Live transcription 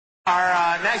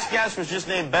Our next guest was just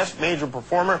named Best Major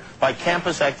Performer by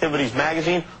Campus Activities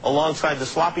Magazine, alongside the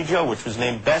Sloppy Joe, which was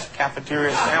named Best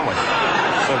Cafeteria Sandwich.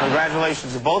 So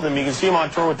congratulations to both of them. You can see him on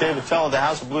tour with David Tell at the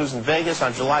House of Blues in Vegas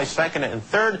on July 2nd and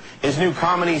 3rd. His new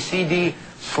comedy CD/DVD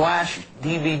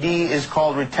is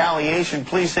called Retaliation.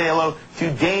 Please say hello to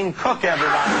Dane Cook,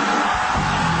 everybody.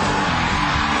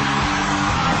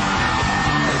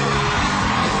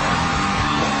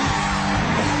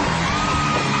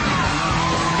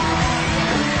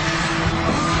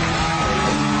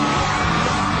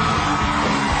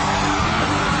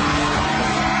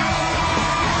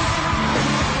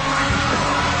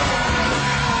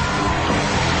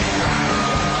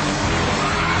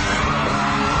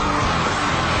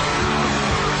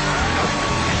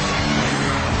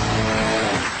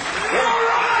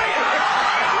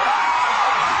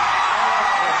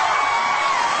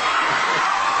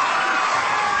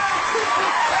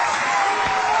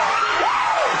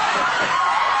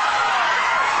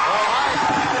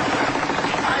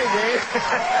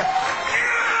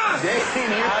 Dane,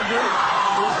 Andrew,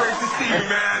 it was great to see you,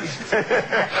 man.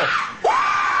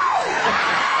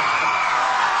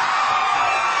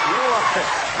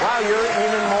 Wow, you're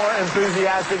even more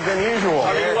enthusiastic than usual.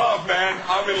 I'm in love, man.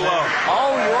 I'm in love.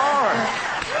 Oh, you are?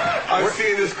 I'm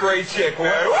seeing this great chick,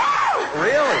 man.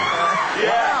 Really?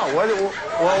 Yeah. Wow.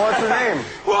 What's her name?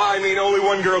 Well, I mean, only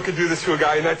one girl could do this to a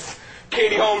guy, and that's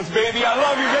Katie Holmes, baby. I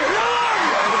love you, baby. I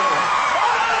love you.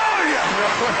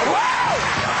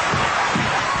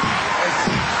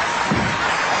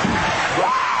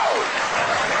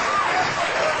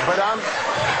 But I'm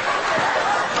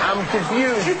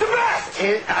confused. She's the best.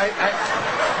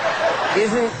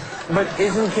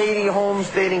 Isn't Katie Holmes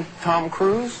dating Tom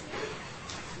Cruise?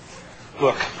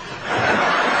 Look,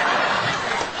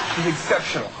 she's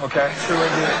exceptional. Okay,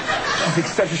 she's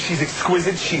exceptional. She's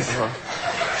exquisite. She's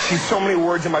so many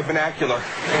words in my vernacular.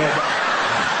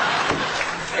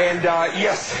 And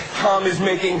yes, Tom is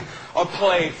making a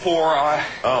play for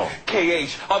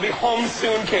KH. I'll be home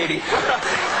soon, Katie.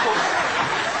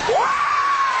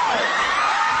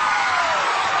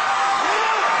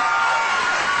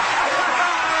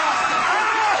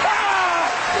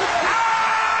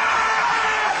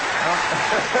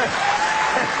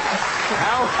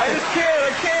 I just can't.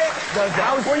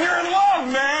 When you're in love,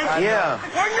 man. Yeah.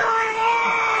 When you're in love.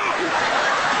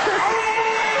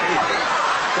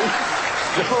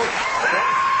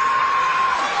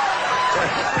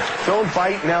 Don't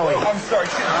bite Nelly. I'm sorry.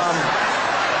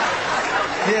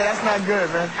 Yeah, that's not good,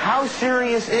 man. How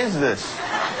serious is this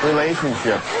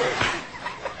relationship?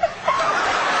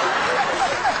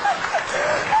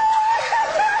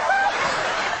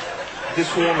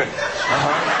 This woman.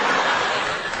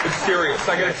 It's serious.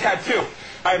 I got a tattoo.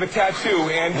 I have a tattoo,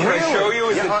 and can I show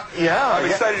you? Yeah. I'm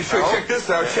excited to show you. Check this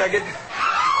out. Check it.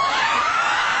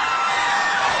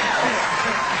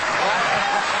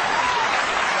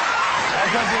 That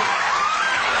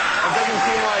doesn't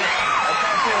seem like a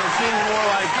tattoo.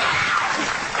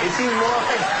 It seems more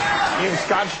like you've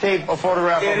scotch taped a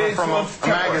photograph of her from a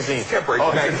magazine. It's temporary.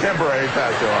 Oh, it's a temporary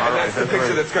tattoo. And that's the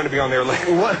picture that's going to be on there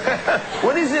later.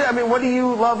 What is it? I mean, what do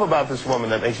you love about this woman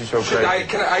that makes you so crazy?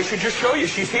 I should just show you.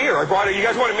 She's here. I brought her. You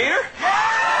guys want to meet her?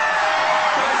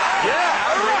 Yeah.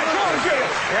 All right. Come on, get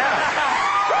it. Yeah.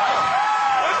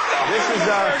 This is,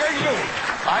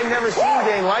 I've never seen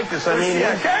Dane like this. I mean,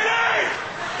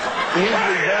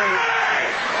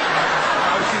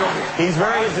 he's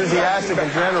very enthusiastic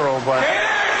in general, but...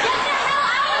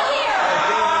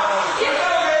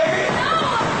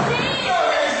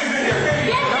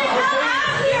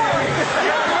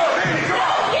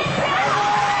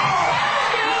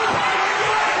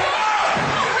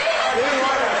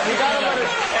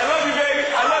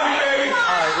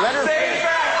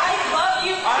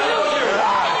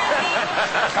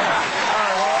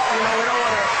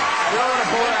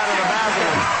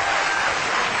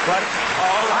 But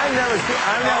I've never seen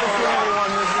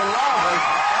anyone this in love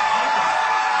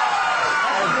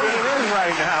as Dane is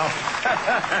right now.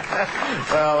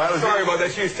 Well, that was... Sorry about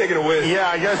that. She was taking a whiz. Yeah,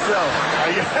 I guess so.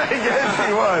 I guess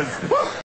she was.